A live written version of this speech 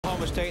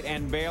Oklahoma State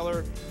and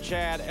Baylor,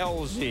 Chad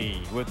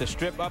Elzy with the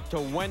strip up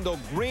to Wendell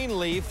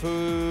Greenleaf,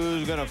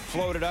 who's going to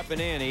float it up and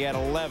in. He had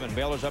 11.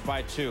 Baylor's up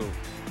by 2.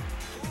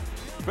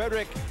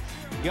 Frederick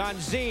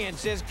Gonzian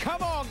says,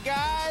 come on,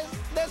 guys,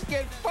 let's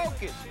get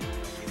focused.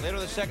 Later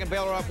in the second,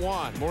 Baylor up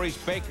 1. Maurice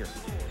Baker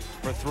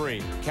for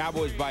 3.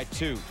 Cowboys by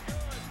 2.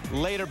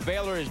 Later,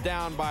 Baylor is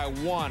down by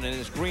 1, and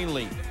it's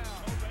Greenleaf.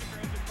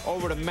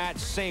 Over to Matt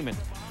Saman.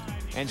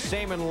 And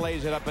Saman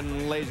lays it up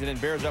and lays it in.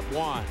 Bears up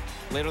 1.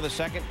 Later in the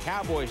second,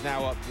 Cowboys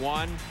now up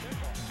 1.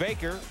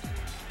 Baker,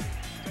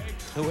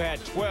 who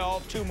had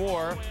 12, 2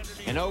 more,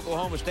 and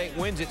Oklahoma State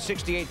wins it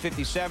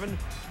 68-57,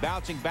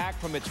 bouncing back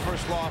from its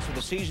first loss of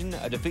the season,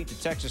 a defeat to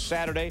Texas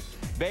Saturday.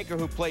 Baker,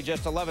 who played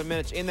just 11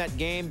 minutes in that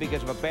game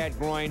because of a bad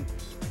groin,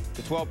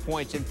 to 12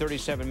 points in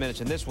 37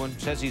 minutes. And this one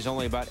says he's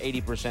only about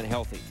 80%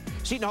 healthy.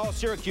 Seton Hall,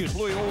 Syracuse.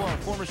 Louis Orr,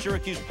 former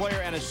Syracuse player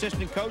and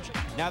assistant coach,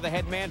 now the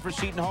head man for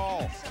Seton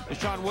Hall.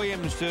 Deshaun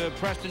Williams to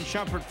Preston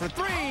Shumpert for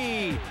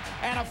 3,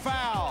 and a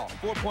foul.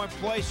 4-point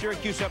play,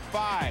 Syracuse up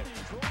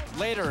 5.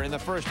 Later in the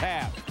first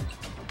half,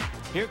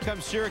 here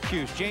comes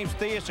Syracuse. James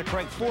Theus to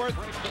Craig Forth,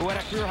 who had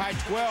a career-high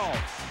 12.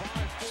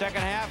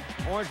 Second half,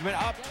 Orangemen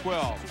up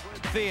 12.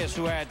 Theus,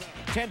 who had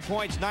 10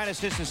 points, 9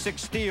 assists, and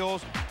 6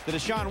 steals, to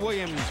Deshaun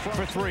Williams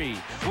for 3.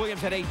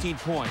 Williams had 18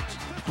 points.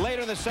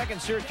 Later in the second,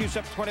 Syracuse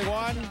up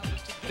 21.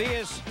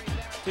 Theus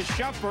to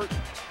Shumpert.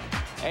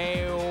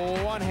 A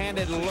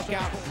one-handed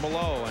lookout from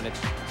below, and it's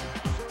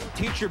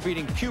teacher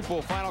beating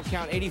pupil. Final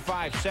count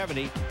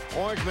 85-70.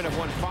 Orangemen have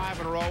won 5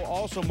 in a row.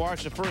 Also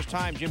marks the first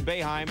time Jim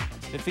Boeheim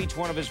defeats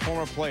one of his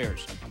former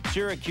players.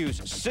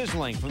 Syracuse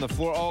sizzling from the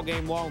floor all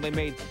game long. They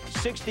made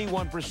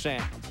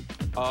 61%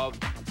 of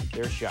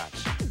their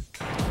shots.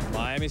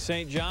 Miami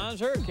St.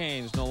 John's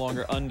Hurricanes no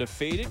longer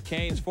undefeated.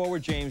 Canes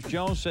forward James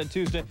Jones said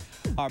Tuesday,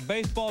 our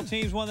baseball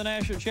teams won the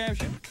national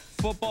championship.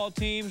 Football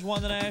teams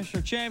won the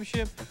national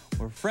championship.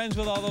 We're friends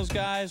with all those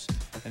guys,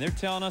 and they're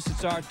telling us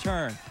it's our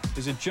turn.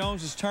 Is it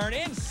Jones's turn?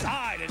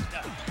 Inside. And,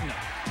 no.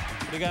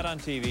 But he got on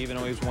TV, even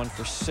though he was 1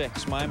 for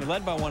 6. Miami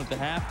led by 1 at the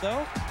half,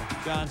 though.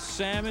 John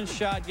Salmon's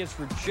shot gets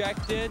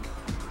rejected.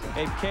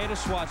 Abe Cada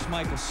swats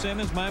Michael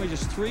Simmons. Miami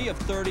just 3 of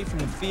 30 from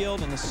the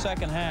field in the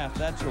second half.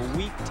 That's a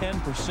weak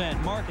 10%.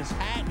 Marcus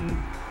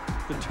Hatton,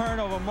 the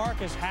turnover.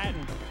 Marcus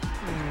Hatton.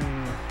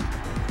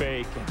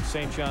 Bacon.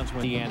 St. John's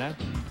win. Indiana.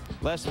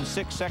 Less than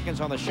 6 seconds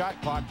on the shot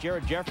clock.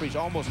 Jared Jeffries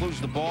almost loses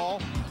the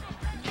ball.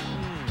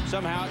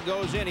 Somehow it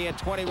goes in. He had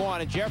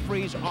 21. And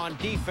Jeffries on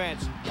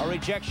defense. A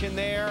rejection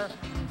there.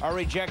 A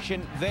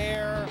rejection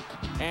there.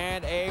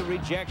 And a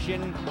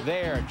rejection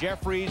there.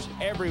 Jeffries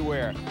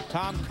everywhere.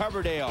 Tom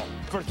Coverdale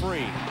for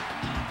 3.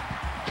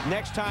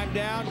 Next time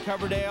down,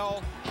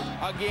 Coverdale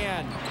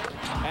again.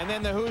 And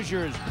then the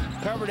Hoosiers,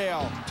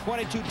 Coverdale,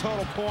 22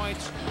 total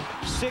points,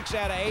 6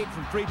 out of 8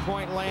 from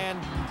three-point land.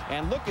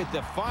 And look at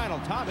the final.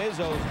 Tom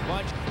Izzo's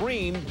bunch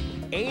creamed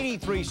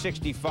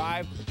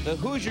 83-65. The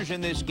Hoosiers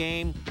in this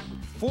game,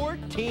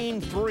 14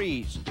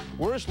 threes.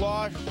 Worst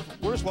loss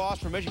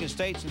for Michigan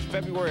State since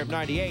February of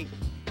 '98.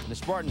 The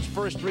Spartans'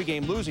 first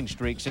 3-game losing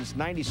streak since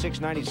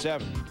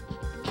 96-97.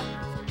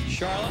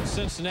 Charlotte,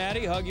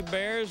 Cincinnati, Huggy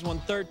Bears won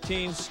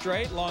 13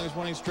 straight, longest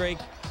winning streak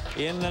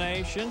in the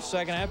nation.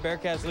 Second half,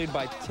 Bearcats lead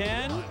by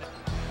 10.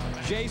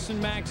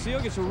 Jason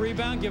Maxiell gets a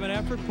rebound, give an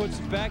effort, puts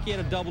it back. He had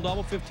a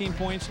double-double, 15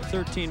 points,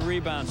 13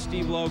 rebounds.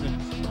 Steve Logan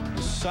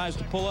decides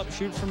to pull up,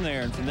 shoot from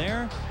there, and from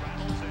there,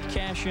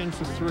 cash in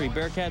for 3.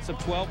 Bearcats up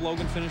 12.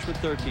 Logan finished with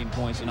 13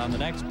 points. And on the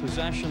next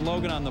possession,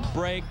 Logan on the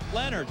break.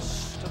 Leonard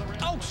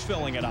Stokes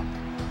filling it up.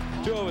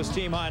 2 of his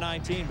team high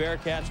 19.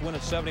 Bearcats win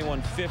at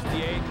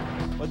 71-58.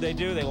 What'd they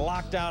do? They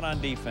locked down on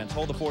defense.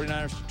 Hold the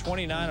 49ers to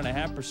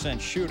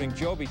 29.5% shooting.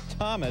 Joby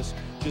Thomas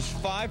just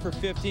 5 for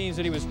 15.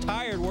 Said he was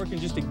tired working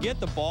just to get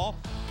the ball.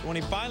 When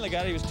he finally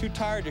got it, he was too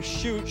tired to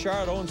shoot.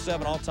 Charlotte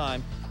 0-7 all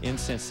time in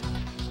Cincy.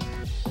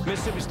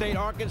 Mississippi State,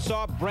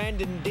 Arkansas,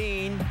 Brandon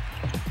Dean.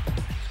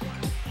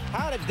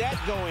 How did that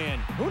go in?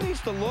 Who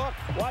needs to look?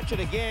 Watch it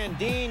again.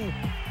 Dean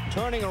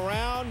turning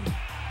around.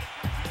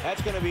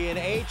 That's going to be an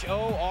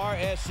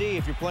HORSC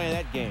if you're playing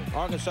that game.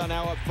 Arkansas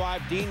now up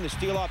 5. Dean to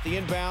steal off the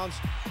inbounds.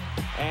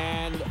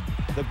 And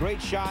the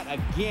great shot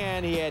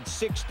again. He had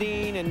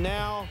 16, and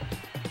now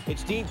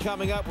it's Dean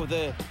coming up with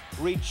a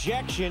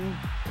rejection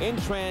in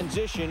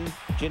transition.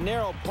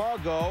 Gennaro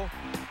Pargo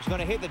is going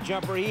to hit the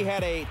jumper. He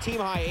had a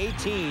team-high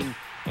 18.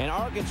 And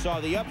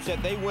Arkansas, the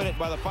upset, they win it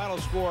by the final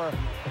score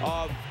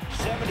of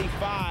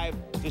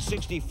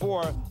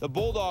 75-64. The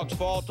Bulldogs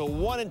fall to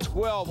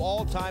 1-12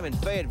 all-time in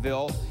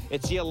Fayetteville.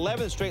 It's the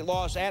 11th straight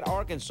loss at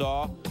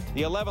Arkansas.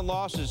 The 11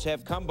 losses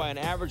have come by an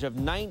average of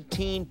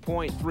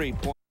 19.3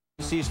 points.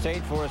 NC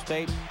State, Florida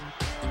State,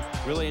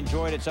 really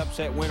enjoyed its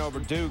upset win over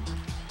Duke.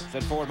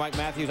 Said forward Mike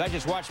Matthews, I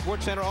just watched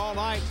SportsCenter all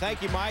night.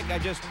 Thank you, Mike. I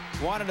just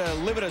wanted to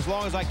live it as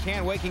long as I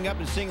can. Waking up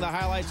and seeing the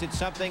highlights, it's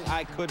something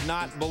I could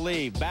not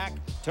believe. Back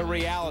to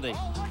reality.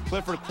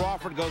 Clifford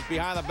Crawford goes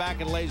behind the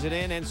back and lays it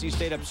in. NC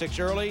State up 6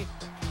 early.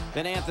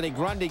 Then Anthony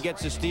Grundy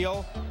gets a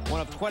steal. One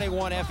of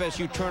 21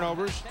 FSU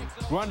turnovers.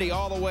 Grundy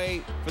all the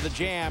way for the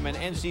jam, and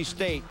NC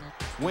State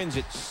wins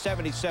it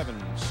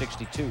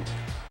 77-62.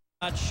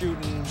 Not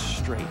shooting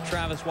straight.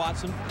 Travis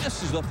Watson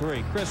misses the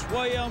three. Chris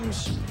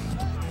Williams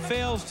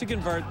fails to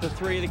convert the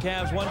three. The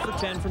Cavs 1 for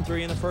 10 from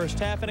three in the first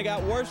half, and it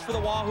got worse for the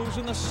Wahoos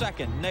in the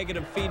second.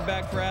 Negative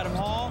feedback for Adam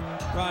Hall.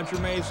 Roger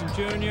Mason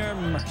Jr.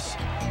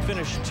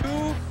 finished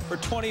 2 for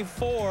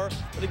 24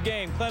 for the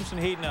game. Clemson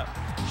heating up.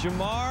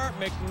 Jamar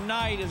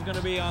McKnight is going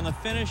to be on the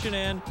finishing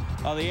end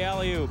of the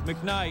alley-oop.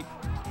 McKnight,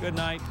 good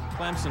night.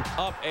 Clemson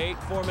up 8.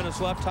 4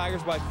 minutes left.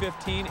 Tigers by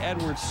 15.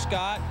 Edward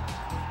Scott,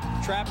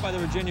 trapped by the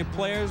Virginia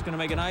players, going to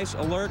make a nice,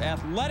 alert,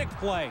 athletic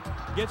play.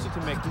 Gets it to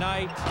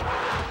McKnight.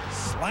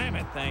 Slam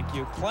it, thank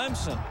you.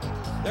 Clemson,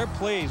 they're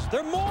pleased.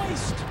 They're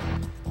moist.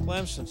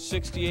 Clemson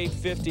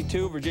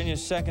 68-52.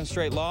 Virginia's second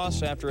straight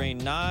loss after a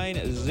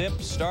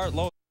 9-zip start.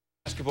 Low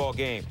Basketball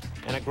game,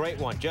 and a great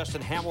one.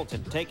 Justin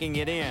Hamilton taking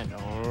it in.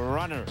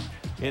 Runner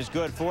is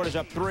good. Florida's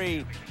up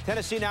 3.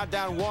 Tennessee now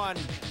down 1.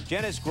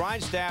 Dennis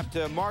Grindstaff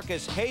to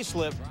Marcus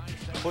Hayslip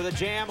for the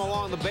jam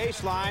along the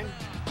baseline.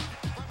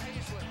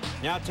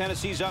 Now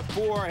Tennessee's up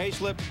 4.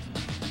 Hayslip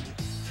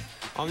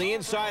on the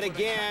inside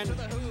again.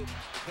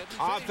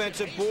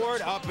 Offensive board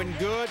up and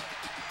good.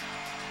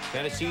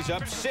 Tennessee's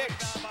up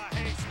 6.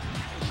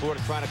 Florida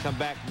trying to come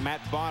back.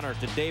 Matt Bonner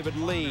to David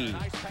Lee.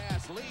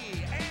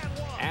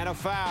 And a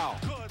foul.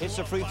 Hits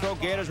the free throw.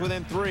 Gators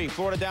within 3.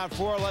 Florida down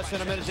 4. Less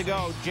than a minute to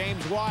go.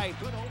 James White.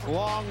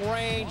 Long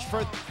range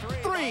for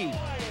 3.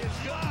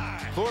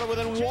 Florida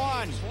within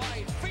 1.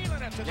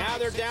 Now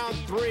they're down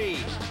 3.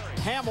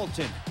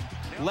 Hamilton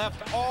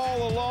left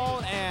all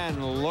alone,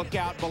 and look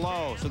out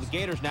below. So the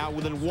Gators now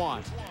within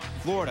 1.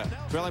 Florida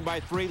trailing by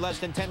 3, less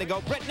than 10 to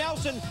go. Brett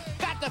Nelson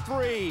got the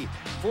 3.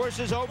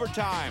 Forces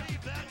overtime.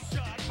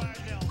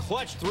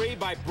 Clutch 3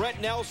 by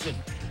Brett Nelson.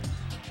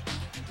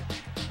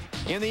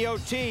 In the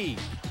OT,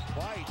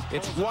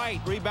 it's White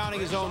rebounding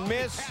his own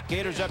miss.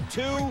 Gators up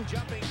 2.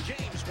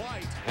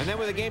 And then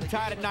with the game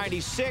tied at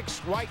 96,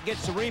 White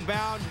gets the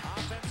rebound.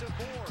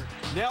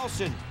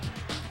 Nelson,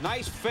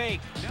 nice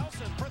fake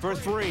for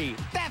 3.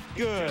 That's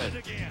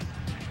good.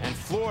 And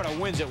Florida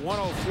wins it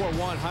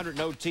 104-100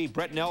 in OT.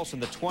 Brett Nelson,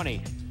 the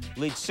 20,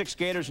 leads 6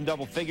 Gators in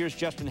double figures.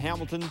 Justin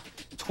Hamilton,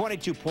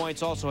 22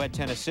 points, also had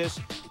 10 assists.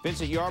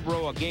 Vincent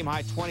Yarbrough, a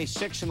game-high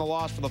 26 in the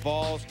loss for the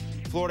Vols.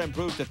 Florida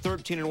improved to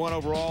 13-1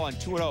 overall and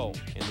 2-0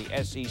 in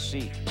the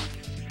SEC.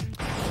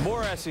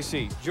 More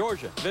SEC.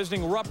 Georgia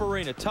visiting Rupp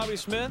Arena. Tubby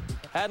Smith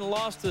hadn't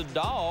lost to the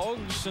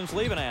Dogs since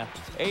leaving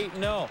after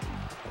 8-0.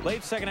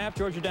 Late second half,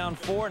 Georgia down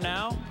 4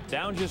 now.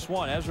 Down just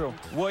 1. Ezra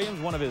Williams,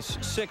 one of his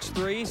 6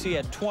 threes. He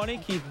had 20.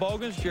 Keith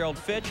Bogans, Gerald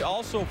Fitch,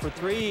 also for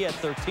 3. He had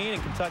 13.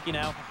 And Kentucky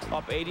now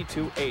up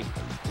 82-8.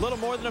 A little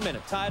more than a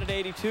minute. Tied at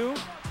 82.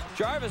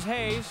 Jarvis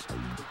Hayes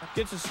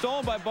gets it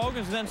stolen by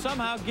Bogans and then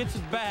somehow gets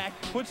it back,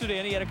 puts it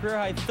in. He had a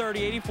career-high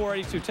 30,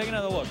 84-82. Take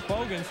another look.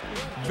 Bogans,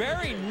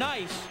 very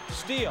nice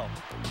steal.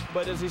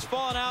 But as he's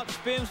falling out,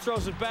 spins,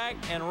 throws it back,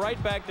 and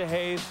right back to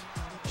Hayes.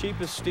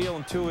 Cheapest steal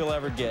and 2 he'll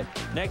ever get.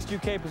 Next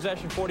UK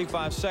possession,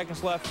 45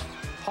 seconds left.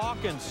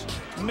 Hawkins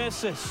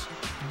misses.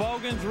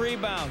 Bogans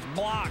rebounds.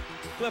 Blocked.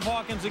 Cliff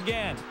Hawkins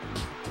again.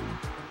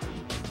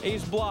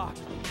 He's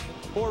blocked.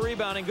 Poor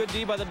rebounding. Good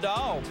D by the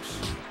Dogs.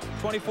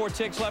 24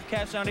 ticks left.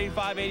 Catch down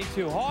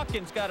 85-82.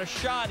 Hawkins got a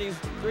shot. He's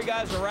 3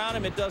 guys around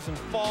him. It doesn't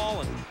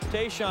fall. And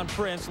Tayshaun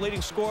Prince,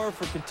 leading scorer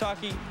for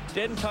Kentucky,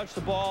 didn't touch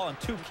the ball on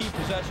 2 key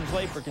possessions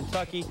late for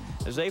Kentucky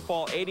as they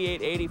fall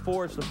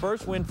 88-84. It's the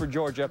first win for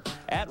Georgia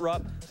at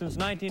Rupp since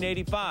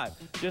 1985.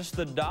 Just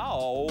the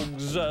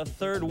Dogs'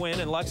 3rd win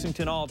in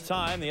Lexington all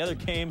time. The other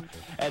came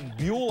at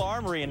Buell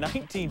Armory in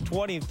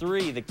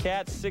 1923. The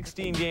Cats'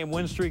 16-game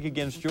win streak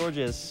against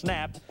Georgia has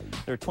snapped.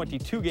 Their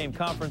 22-game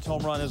conference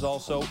home run is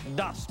also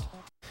dust.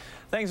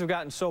 Things have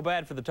gotten so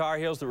bad for the Tar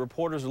Heels that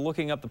reporters are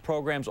looking up the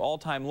program's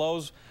all-time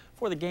lows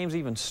before the games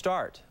even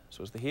start.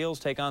 So as the Heels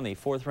take on the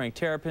 4th-ranked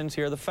Terrapins,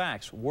 here are the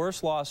facts.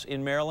 Worst loss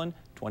in Maryland,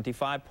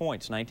 25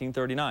 points,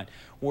 1939.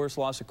 Worst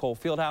loss at Cole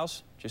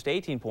Fieldhouse, just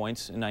 18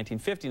 points in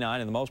 1959,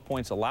 and the most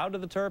points allowed to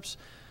the Terps,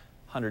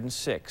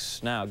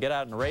 106. Now get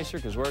out an eraser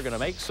because we're going to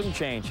make some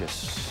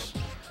changes.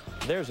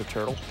 There's a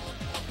turtle.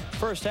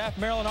 First half,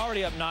 Maryland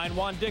already up 9.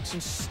 Juan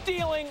Dixon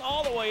stealing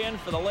all the way in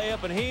for the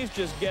layup, and he's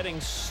just getting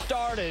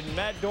started.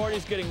 Matt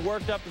Doherty's getting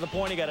worked up to the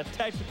point he got a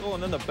technical,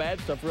 and then the bad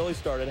stuff really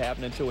started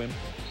happening to him.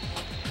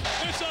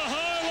 It's a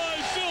highlight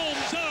film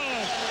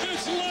time.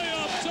 It's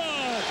layup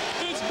time.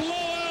 It's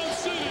blowout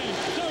city.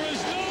 There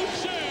is no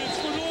chance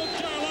for North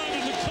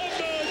Carolina to come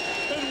back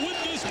and win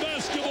this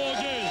basketball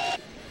game.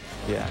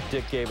 Yeah,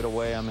 Dick gave it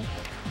away. I mean,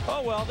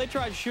 oh, well, they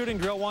tried shooting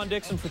drill. Juan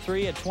Dixon for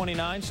 3 at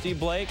 29. Steve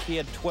Blake, he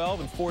had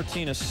 12 and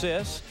 14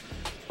 assists.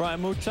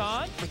 Brian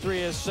Mouton for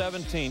 3 has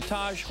 17.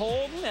 Taj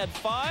Holden had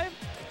 5.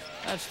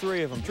 That's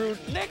 3 of them. Drew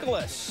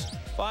Nicholas,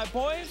 5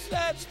 points.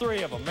 That's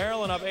 3 of them.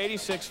 Maryland up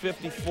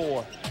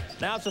 86-54.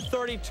 Now it's a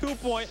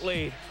 32-point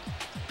lead.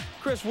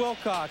 Chris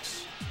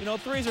Wilcox, you know,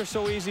 3s are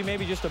so easy.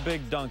 Maybe just a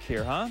big dunk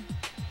here, huh?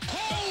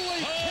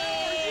 Holy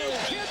cow, are you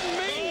kidding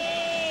me?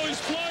 Oh, he's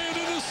flying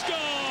in the sky.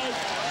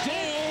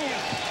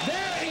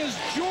 There is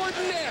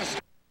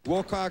Jordan-esque.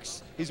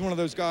 Wilcox, he's one of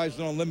those guys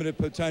with unlimited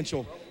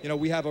potential. You know,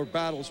 we have our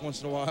battles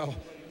once in a while,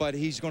 but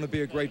he's going to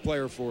be a great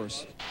player for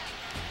us.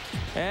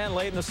 And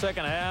late in the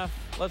second half,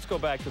 let's go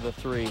back to the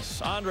threes.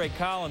 Andre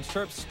Collins,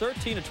 Terps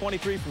 13 of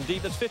 23 from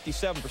deep. That's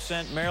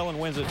 57%. Maryland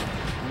wins it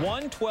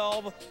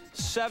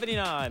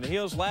 112-79. The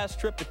Heels' last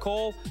trip to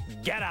Cole,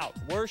 get out.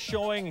 Worst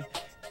showing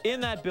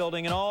in that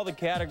building in all the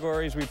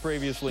categories we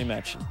previously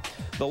mentioned.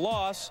 The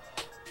loss,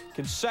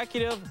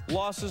 consecutive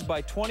losses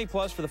by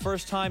 20-plus for the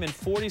first time in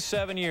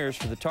 47 years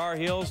for the Tar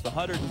Heels. The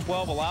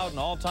 112 allowed, an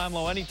all-time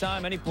low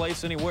anytime, any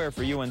place, anywhere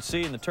for UNC.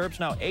 And the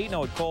Terps now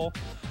 8-0 at Cole.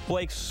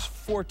 Blake's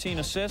 14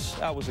 assists.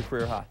 That was a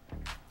career high.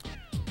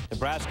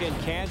 Nebraska and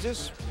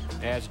Kansas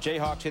as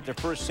Jayhawks hit their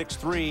first 6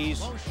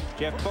 threes.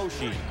 Jeff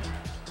Boschee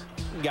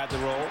got the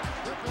roll.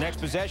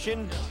 Next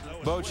possession,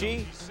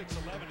 Boschee.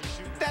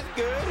 That's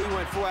good. He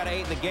went 4 out of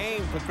 8 in the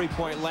game for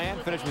three-point land.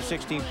 Finished with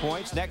 16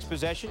 points. Next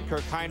possession,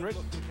 Kirk Heinrich.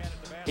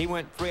 He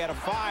went 3 out of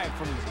 5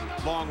 from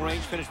long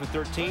range. Finished with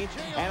 13.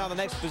 And on the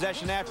next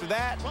possession after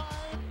that,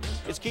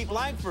 it's Keith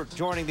Langford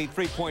joining the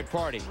three-point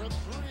party.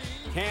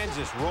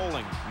 Kansas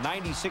rolling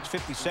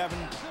 96-57.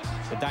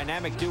 The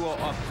dynamic duo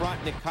up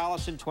front, Nick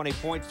Collison, 20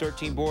 points,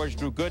 13 boards.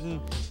 Drew Gooden,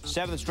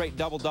 7th straight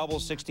double-double,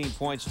 16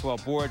 points,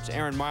 12 boards.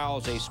 Aaron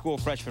Miles, a school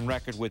freshman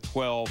record with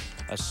 12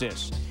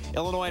 assists.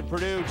 Illinois and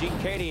Purdue, Gene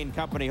Cady and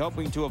company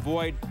hoping to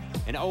avoid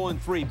an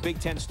 0-3 Big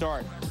Ten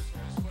start.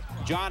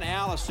 John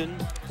Allison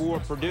for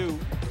Purdue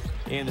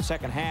in the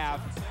second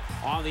half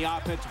on the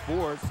offensive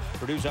board.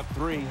 Purdue's up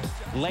 3.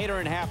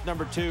 Later in half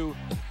number 2,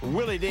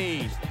 Willie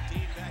D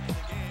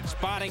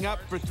spotting up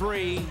for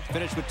 3,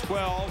 finished with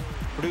 12.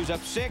 Purdue's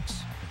up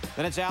 6.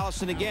 Then it's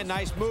Allison again,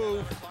 nice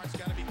move.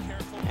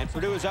 And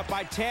Purdue is up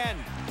by 10.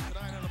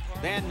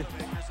 Then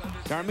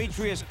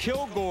Demetrius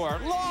Kilgore,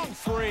 long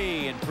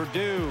 3, and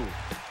Purdue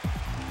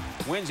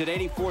wins at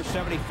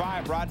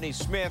 84-75. Rodney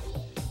Smith,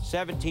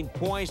 17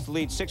 points to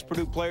lead 6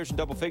 Purdue players in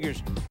double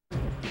figures.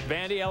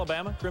 Vandy,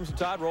 Alabama, Crimson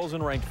Tide rolls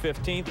in ranked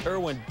 15th.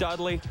 Irwin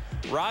Dudley,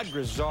 Rod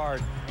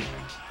Grizzard.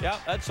 Yeah,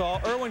 that's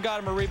all. Irwin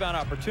got him a rebound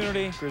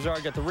opportunity.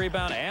 Grizzard got the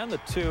rebound and the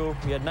 2.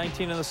 He had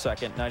 19 in the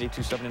second,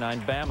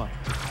 92-79 Bama.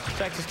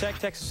 Texas Tech,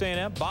 Texas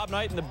A&M, Bob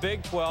Knight in the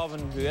Big 12,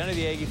 and any of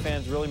the Aggie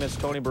fans really miss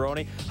Tony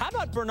Baroni. How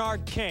about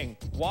Bernard King?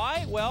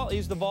 Why? Well,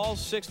 he's the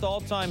Vols' 6th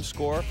all-time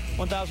scorer,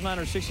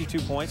 1,962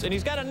 points, and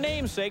he's got a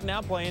namesake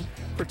now playing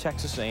for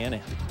Texas A&M.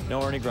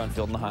 No Ernie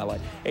Grunfeld in the highlight.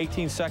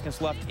 18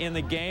 seconds left in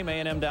the game.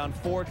 A&M down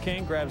 4.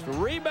 King grabs the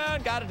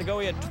rebound, got it to go.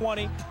 He had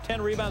 20,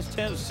 10 rebounds,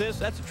 10 assists.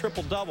 That's a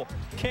triple-double.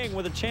 King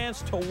with a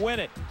chance to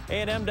win it.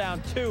 A&M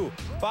down 2.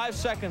 5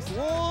 seconds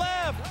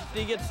left.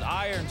 He gets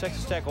iron.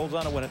 Texas Tech holds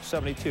on to win it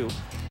 72.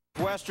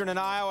 Western and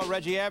Iowa,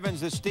 Reggie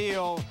Evans, the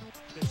steal.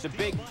 It's a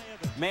big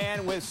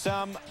man with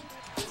some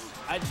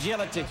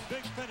agility.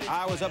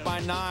 Iowa's up by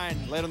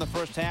 9. Late in the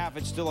first half,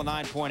 it's still a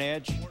 9-point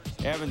edge.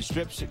 Evans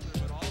strips it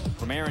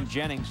from Aaron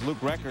Jennings.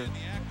 Luke Recker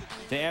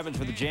to Evans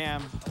for the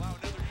jam.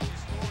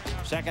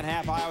 Second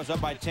half, Iowa's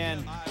up by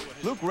 10.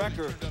 Luke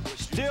Recker,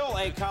 still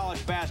a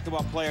college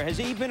basketball player. Has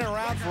he been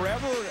around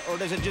forever, or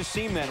does it just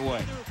seem that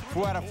way?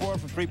 4 out of 4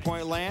 from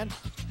three-point land.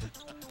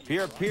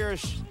 Pierre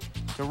Pierce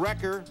to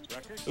Recker,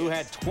 who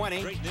had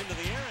 20.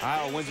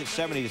 Iowa wins it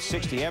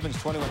 70-60. Evans,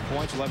 21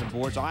 points, 11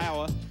 boards.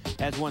 Iowa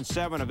has won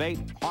 7 of 8.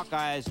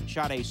 Hawkeyes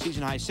shot a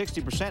season-high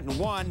 60% and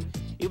won,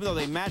 even though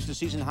they matched the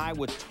season high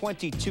with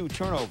 22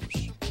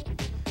 turnovers.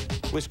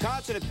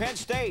 Wisconsin at Penn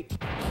State.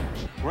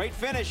 Great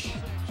finish.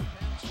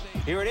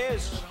 Here it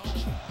is.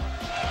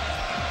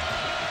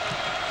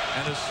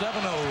 And a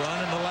 7-0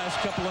 run in the last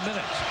couple of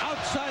minutes.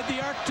 Outside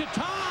the arc to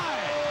tie.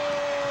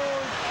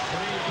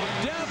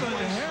 Devin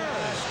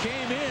Harris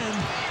came in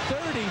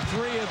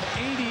 33 of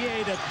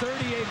 88, a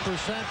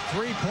 38%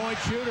 three-point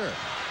shooter.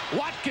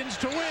 Watkins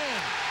to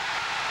win.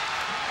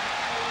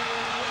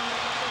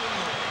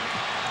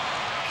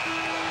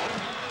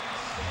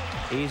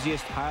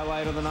 Easiest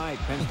highlight of the night.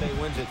 Penn State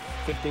wins it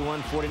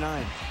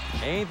 51-49.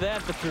 Ain't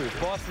that the truth?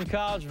 Boston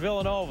College,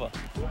 Villanova.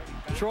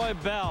 Troy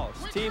Bell.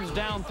 Team's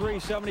down 3,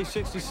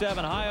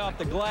 70-67. High off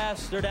the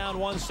glass. They're down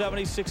 1,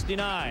 70-69.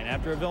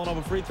 After a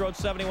Villanova free throw,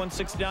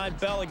 71-69.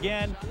 Bell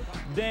again.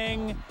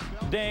 Ding.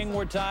 Ding.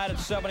 We're tied at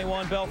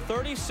 71. Bell,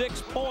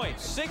 36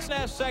 points.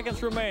 6.5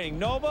 seconds remaining.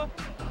 Nova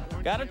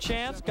got a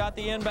chance, got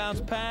the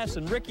inbounds pass,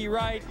 and Ricky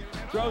Wright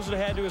throws it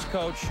ahead to his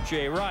coach,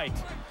 Jay Wright.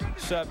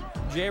 Except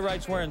Jay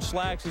Wright's wearing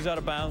slacks. He's out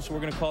of bounds, so we're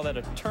going to call that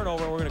a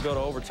turnover. We're going to go to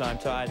overtime,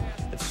 tied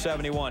at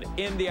 71.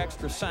 In the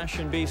extra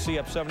session, BC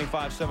up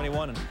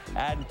 75-71, and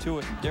adding to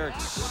it, Derek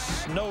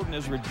Snowden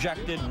is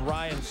rejected, and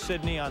Ryan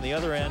Sidney on the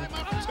other end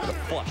is going to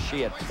flush.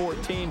 He had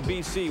 14.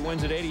 BC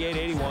wins at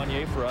 88-81.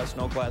 Yay for us.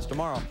 No class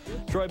tomorrow.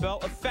 Troy Bell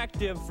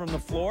effective from the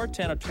floor,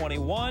 10 of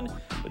 21,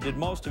 but did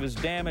most of his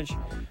damage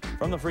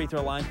from the free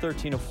throw line,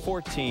 13 of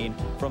 14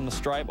 from the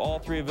stripe. All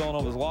 3 of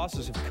Villanova's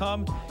losses have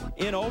come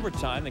in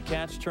overtime. The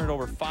Cats turned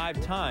over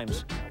 5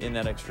 times in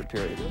that extra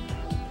period.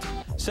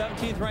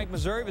 17th ranked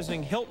Missouri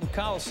visiting Hilton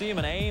Coliseum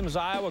in Ames,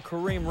 Iowa.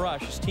 Kareem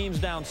Rush. His team's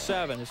down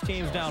 7. His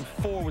team's down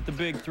 4 with the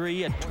big 3.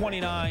 He had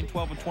 29,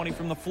 12 of 20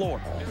 from the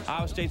floor.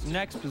 Iowa State's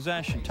next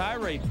possession.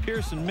 Tyree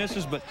Pearson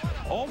misses, but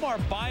Omar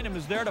Bynum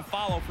is there to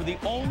follow for the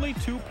only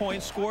 2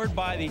 points scored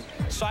by the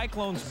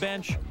Cyclones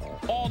bench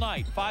all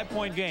night.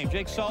 5-point game.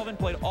 Jake Sullivan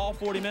played all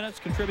 40 minutes,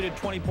 contributed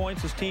 20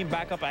 points. His team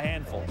back up a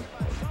handful.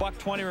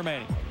 $1:20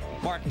 remaining.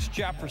 Marcus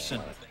Jefferson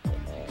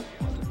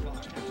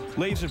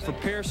leaves it for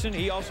Pearson.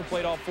 He also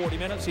played all 40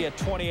 minutes. He had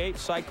 28.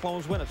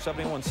 Cyclones win at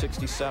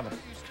 71-67.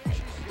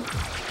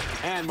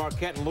 And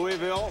Marquette and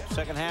Louisville.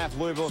 Second half,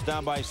 Louisville's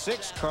down by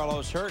 6.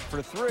 Carlos Hurt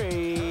for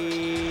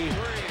 3.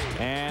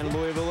 And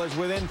Louisville is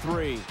within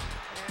 3.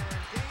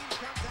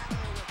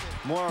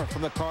 More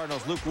from the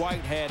Cardinals. Luke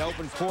Whitehead,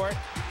 open court.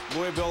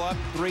 Louisville up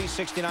 3,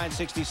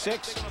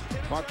 69-66.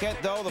 Marquette,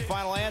 though, the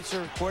final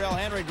answer. Cordell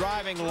Henry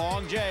driving,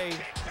 long J.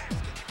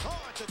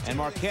 And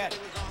Marquette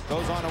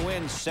goes on to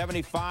win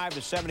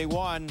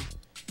 75-71.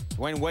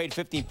 Dwayne Wade,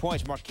 15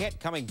 points. Marquette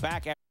coming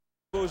back.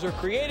 Boozer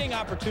creating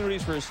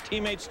opportunities for his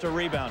teammates to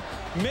rebound.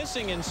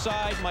 Missing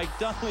inside, Mike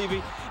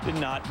Dunleavy did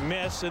not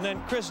miss. And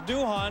then Chris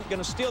Duhon going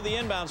to steal the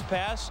inbounds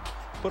pass,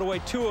 put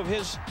away 2 of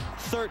his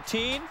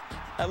 13.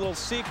 That little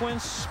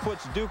sequence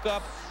puts Duke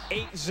up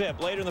 8-zip.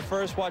 Later in the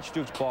first, watch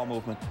Duke's ball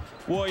movement.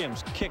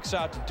 Williams kicks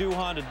out to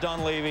Duhon to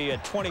Dunleavy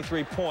at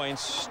 23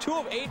 points. 2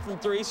 of 8 from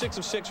 3, 6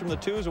 of 6 from the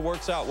 2s. It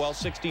works out well,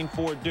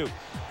 16-4 Duke.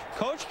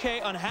 Coach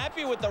K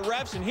unhappy with the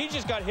refs, and he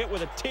just got hit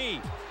with a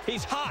T.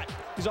 He's hot.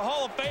 He's a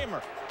Hall of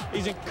Famer.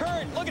 He's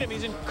encouraged. Look at him.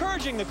 He's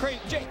encouraging the crazy.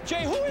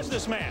 Jay, who is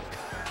this man?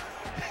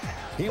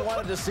 He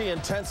wanted to see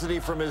intensity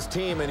from his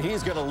team, and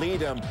he's going to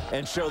lead him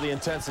and show the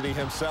intensity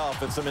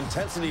himself. And some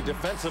intensity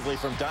defensively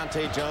from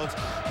Dante Jones.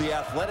 The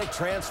athletic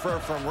transfer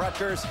from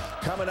Rutgers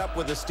coming up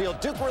with a steal.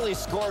 Duke really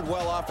scored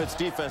well off its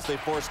defense. They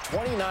forced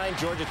 29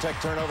 Georgia Tech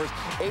turnovers,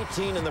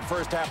 18 in the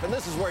first half. And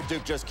this is where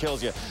Duke just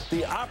kills you.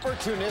 The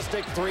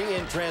opportunistic 3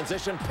 in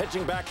transition,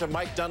 pitching back to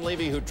Mike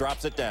Dunleavy, who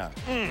drops it down.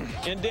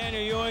 And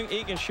Daniel Ewing,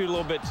 he can shoot a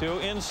little bit, too.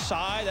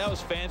 Inside, that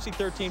was fancy.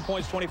 13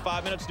 points,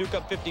 25 minutes. Duke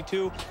up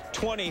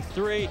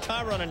 52-23.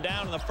 Time running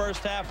down in the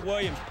first half.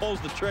 Williams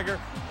pulls the trigger,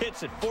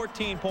 hits it,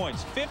 14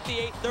 points.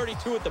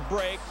 58-32 at the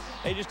break.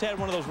 They just had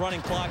one of those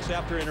running clocks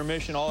after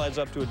intermission. All adds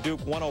up to a Duke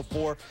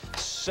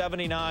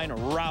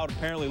 104-79 rout.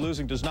 Apparently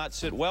losing does not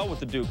sit well with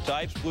the Duke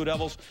types. Blue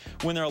Devils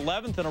win their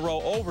 11th in a row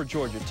over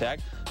Georgia Tech.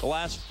 The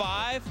last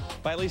 5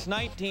 by at least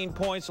 19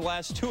 points. The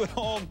last 2 at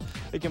home,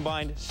 they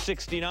combined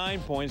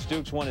 69 points.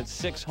 Duke's won its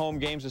 6 home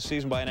games this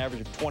season by an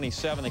average of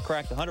 27. They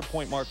cracked the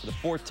 100-point mark for the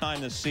 4th time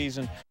this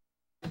season.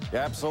 Yeah,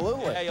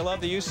 absolutely. Yeah, you love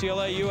the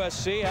UCLA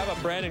USC. How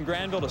about Brandon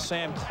Granville to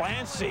Sam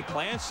Clancy?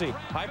 Clancy,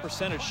 high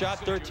percentage shot,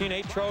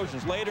 13-8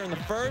 Trojans. Later in the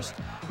first,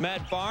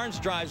 Matt Barnes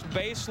drives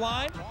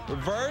baseline,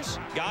 reverse,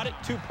 got it,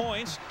 2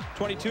 points,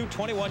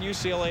 22-21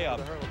 UCLA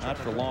up. Not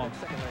for long.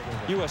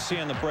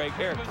 USC on the break.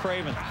 Eric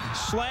Craven,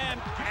 slam,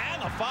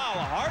 and the foul,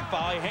 a hard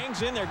foul. He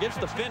hangs in there, gets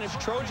the finish.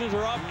 Trojans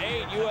are up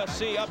 8,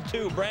 USC up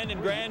 2. Brandon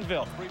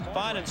Granville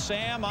finding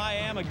Sam I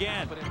am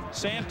again.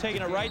 Sam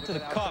taking it right to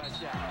the cup.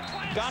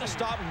 Got to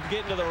stop him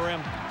getting to the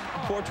rim.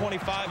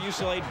 4:25,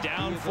 UCLA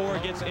down 4.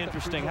 It gets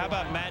interesting. How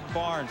about Matt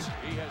Barnes?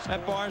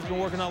 Matt Barnes been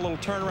working on a little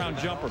turnaround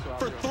jumper.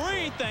 For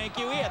 3, thank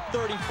you. He had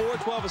 34,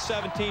 12 of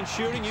 17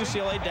 shooting.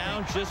 UCLA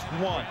down just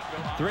 1.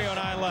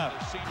 3:09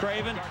 left.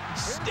 Craven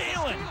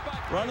stealing.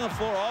 Running the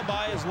floor all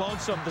by his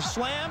lonesome. The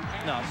slam?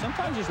 No,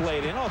 sometimes he's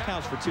laid in. All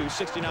counts for 2.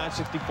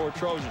 69-64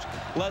 Trojans.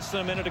 Less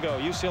than a minute to go.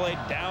 UCLA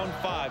down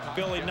 5.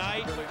 Billy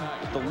Knight,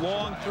 the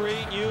long 3.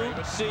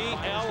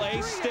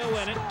 UCLA still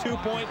in it.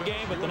 2-point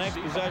game, but the next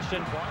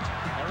possession,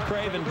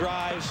 Craven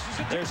drives.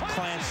 There's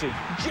Clancy.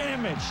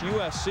 Jamage.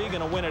 USC going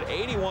to win it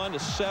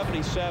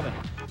 81-77.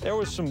 There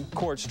was some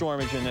court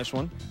stormage in this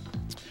one.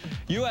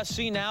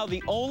 USC now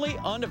the only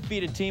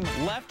undefeated team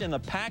left in the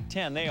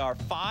Pac-10. They are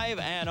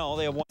 5-0.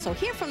 They have won. So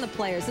hear from the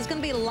players. There's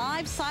going to be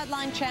live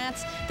sideline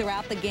chats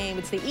throughout the game.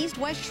 It's the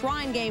East-West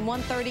Shrine game,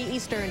 1:30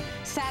 Eastern,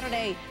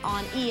 Saturday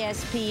on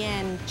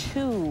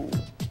ESPN2.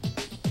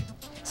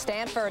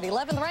 Stanford,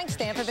 11th ranked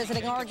Stanford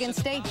visiting Oregon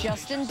State.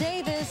 Justin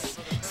Davis,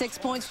 6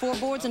 points, 4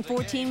 boards in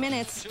 14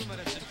 minutes.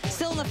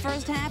 Still in the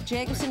first half,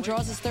 Jacobson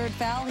draws his 3rd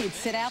foul. He'd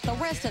sit out the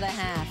rest of the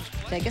half.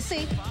 Take a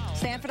seat.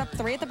 Stanford up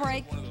 3 at the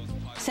break.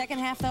 Second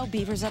half, though,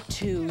 Beavers up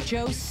 2.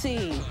 Joe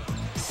C.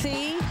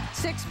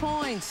 6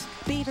 points.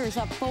 Beavers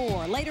up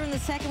 4. Later in the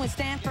second with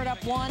Stanford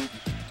up 1.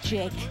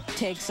 Jake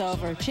takes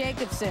over.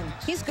 Jacobson,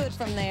 he's good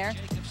from there.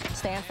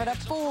 Stanford up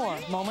 4.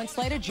 Moments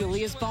later,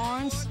 Julius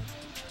Barnes.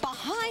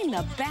 Behind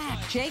the back,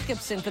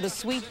 Jacobson for the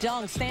sweet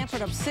dunk.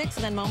 Stanford up 6,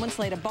 and then moments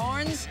later,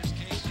 Barnes.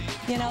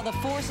 You know, the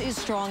force is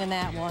strong in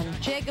that one.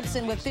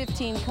 Jacobson with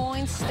 15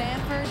 points.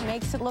 Stanford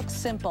makes it look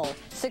simple.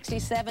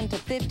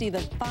 67-50,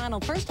 the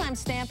final. First time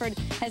Stanford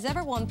has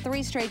ever won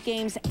 3 straight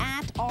games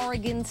at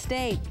Oregon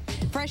State.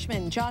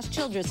 Freshman Josh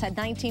Childress had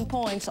 19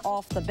 points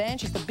off the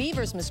bench as the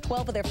Beavers missed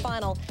 12 of their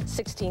final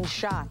 16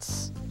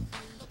 shots.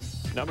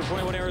 Number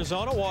 21,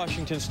 Arizona,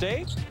 Washington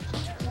State.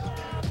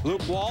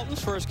 Luke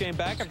Walton's first game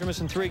back after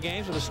missing 3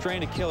 games with a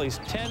strained Achilles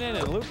tendon,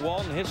 and Luke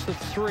Walton hits the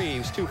 3. He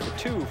was 2 for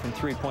 2 from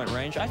three-point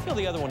range. I feel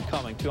the other one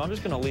coming, too. I'm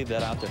just going to leave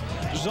that out there.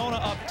 Zona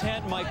up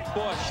 10, Mike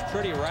Bush.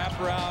 Pretty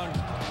wraparound.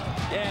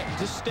 Yeah,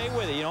 just stay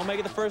with it. You don't make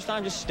it the first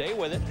time, just stay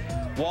with it.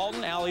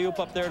 Walton, alley-oop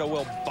up there to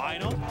Will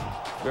Bynum.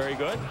 Very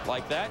good,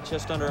 like that.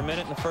 Just under a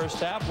minute in the first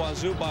half.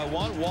 Wazoo by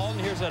 1. Walton,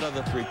 here's that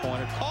other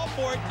three-pointer. Call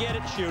for it, get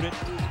it, shoot it.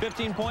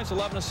 15 points,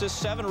 11 assists,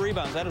 7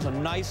 rebounds. That is a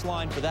nice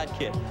line for that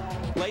kid.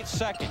 Late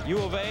second, U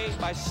of A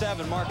by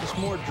 7. Marcus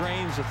Moore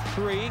drains a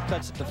 3,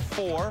 cuts it to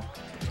 4.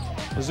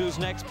 Wazoo's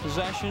next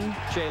possession,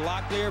 Jay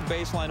Locklear,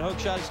 baseline hook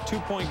shot. It's a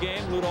 2-point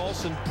game. Luda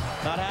Olson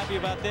not happy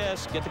about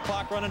this. Get the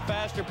clock running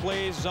faster,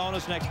 please.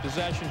 Zona's next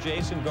possession,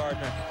 Jason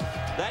Gardner.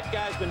 That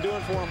guy's been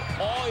doing for him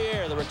all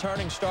year. The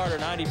returning starter,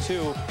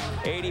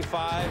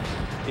 92-85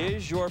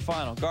 is your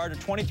final. Gardner,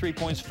 23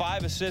 points,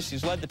 5 assists.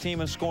 He's led the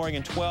team in scoring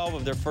in 12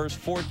 of their first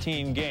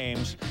 14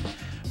 games.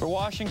 For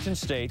Washington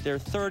State, their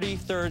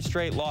 33rd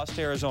straight loss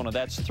to Arizona.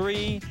 That's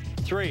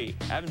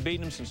 3-3. Haven't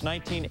beaten them since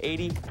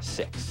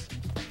 1986.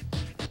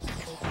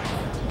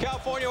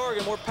 California,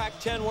 Oregon, more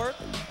Pac-10 work.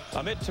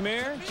 Amit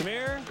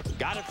Tamir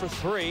got it for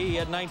 3. He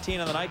had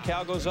 19 on the night.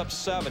 Cal goes up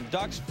 7.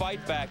 Ducks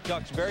fight back.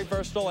 Ducks, very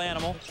versatile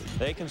animal.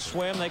 They can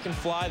swim, they can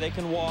fly, they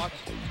can walk.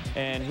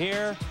 And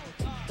here,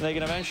 they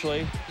can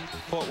eventually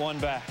put one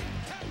back.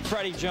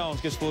 Freddie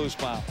Jones gets the loose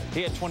smile.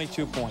 He had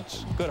 22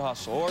 points. Good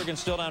hustle. Oregon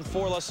still down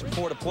 4, less than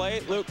 4 to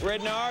play. Luke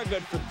Ridnour,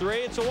 good for 3.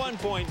 It's a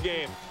 1-point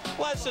game.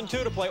 Less than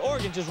 2 to play.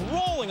 Oregon just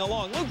rolling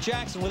along. Luke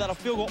Jackson without a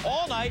field goal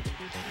all night.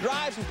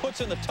 Drives and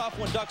puts in the tough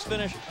one. Ducks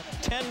finish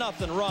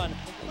 10-0 run.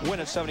 Win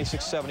at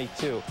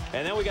 76-72.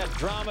 And then we got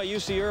drama.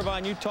 UC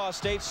Irvine, Utah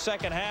State,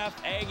 second half.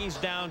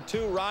 Aggies down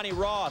 2. Ronnie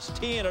Ross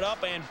teeing it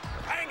up and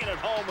banging it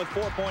home with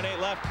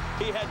 4.8 left.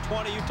 He had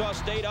 20. Utah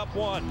State up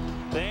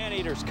 1. The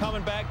Anteaters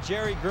coming back.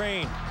 Jerry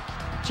Green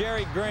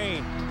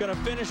going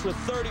to finish with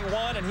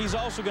 31, and he's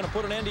also going to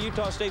put an end to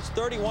Utah State's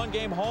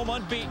 31-game home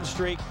unbeaten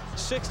streak.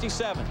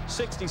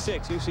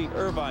 67-66. UC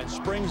Irvine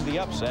springs the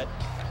upset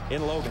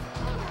in Logan.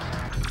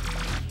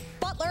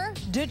 Butler,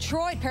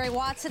 Detroit, Perry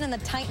Watson and the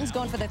Titans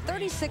going for their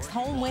 36th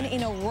home win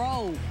in a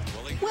row.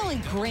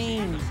 Willie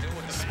Green,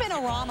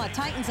 Spinorama,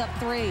 Titans up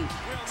 3.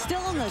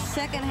 Still in the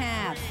second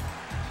half.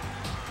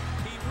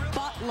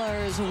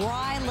 Butler's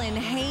Rylan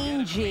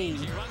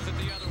Hangee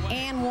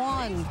and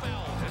 1.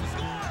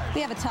 We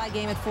have a tie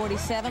game at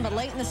 47, but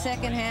late in the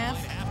second half,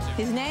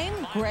 his name,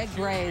 Greg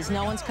Graves.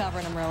 No one's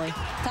covering him, really.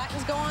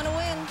 Titans go on to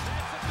win.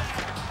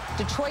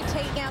 Detroit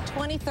taking out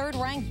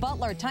 23rd-ranked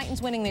Butler. Titans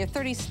winning their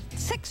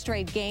 36th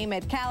straight game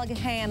at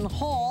Callahan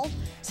Hall.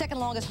 Second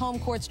longest home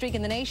court streak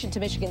in the nation to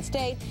Michigan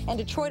State. And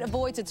Detroit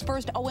avoids its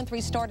first 0-3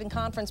 start in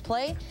conference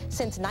play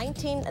since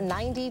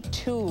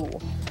 1992.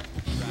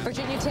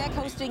 Virginia Tech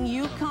hosting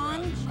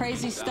UConn.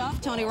 Crazy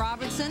stuff. Tony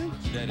Robertson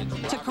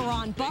to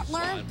Caron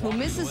Butler, who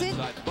misses it.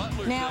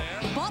 Now,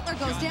 Butler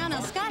goes down.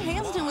 Now, Scott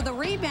Hazelton with a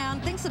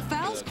rebound, thinks the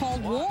foul's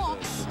called,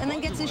 walks, and then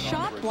gets his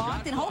shot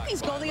blocked, and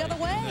Hokies go the other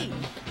way.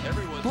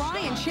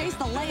 Bryan chased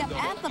the layup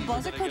at the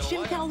buzzer. Coach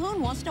Jim Calhoun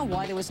wants to know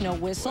why there was no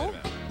whistle.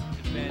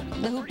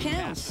 The hoop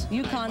counts.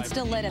 UConn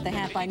still led at the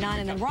half by 9,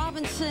 and then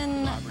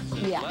Robinson,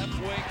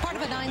 part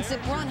of a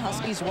 9-zip run.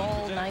 Huskies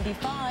roll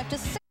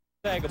 95-6.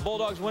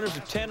 Bulldogs winners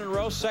of 10 in a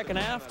row, second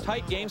half.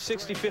 Tight game,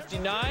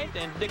 60-59.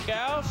 And Dick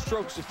Au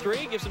strokes a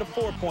 3, gives it a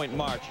 4-point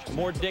march.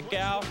 More Dick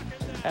Au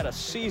at a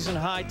season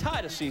high,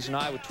 tied a season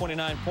high with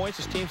 29 points.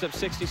 His team's up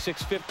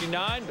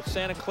 66-59, but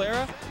Santa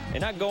Clara,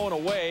 they're not going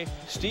away.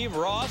 Steve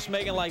Ross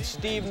making like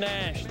Steve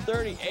Nash,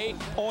 38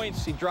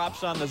 points. He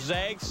drops on the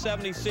Zags,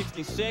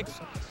 70-66.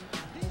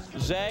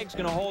 Zags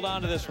going to hold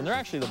on to this one. They're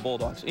actually the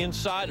Bulldogs.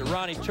 Inside to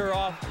Ronnie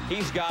Turoff.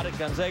 He's got it.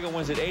 Gonzaga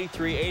wins at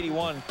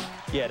 83-81.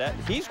 Yeah,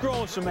 he's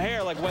growing some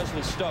hair like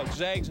Wesley Stokes.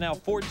 Zags now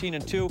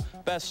 14-2.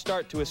 Best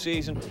start to a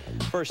season.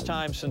 First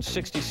time since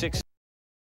 66-67.